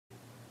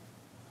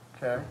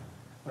Okay.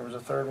 There was a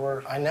third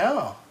word. I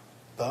know.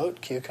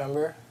 Boat,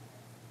 cucumber.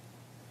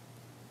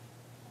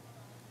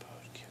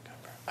 Boat,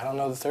 cucumber. I don't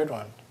know the third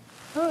one.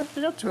 Oh,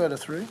 you got 2 out of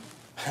 3.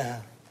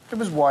 It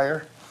was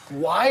wire.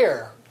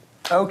 Wire.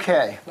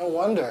 Okay. No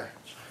wonder.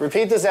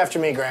 Repeat this after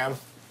me, Graham.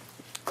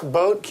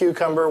 Boat,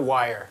 cucumber,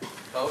 wire.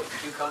 Boat,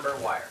 cucumber,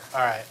 wire.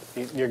 All right.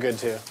 You're good,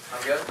 too.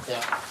 I'm good?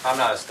 Yeah. I'm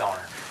not a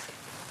stoner.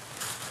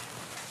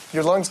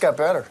 Your lungs got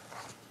better.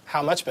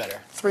 How much better?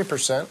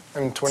 3%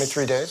 in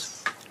 23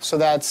 days. So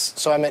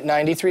I'm at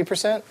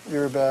 93%?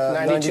 You're about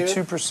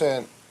 92?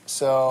 92%.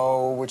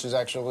 So, which is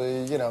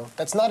actually,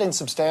 that's not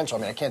insubstantial.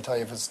 I mean, I can't tell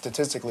you if it's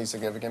statistically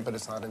significant, but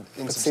it's not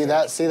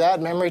insubstantial. See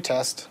that memory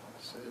test?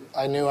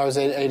 I knew I was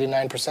at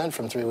 89%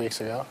 from 3 weeks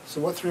ago.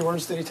 So what 3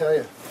 words did he tell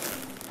you?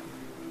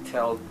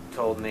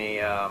 Told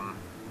me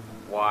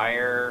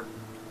wire,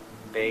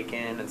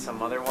 bacon, and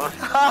some other one.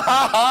 Ha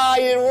ha ha!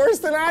 You did worse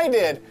than I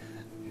did.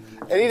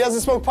 And he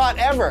doesn't smoke pot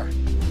ever.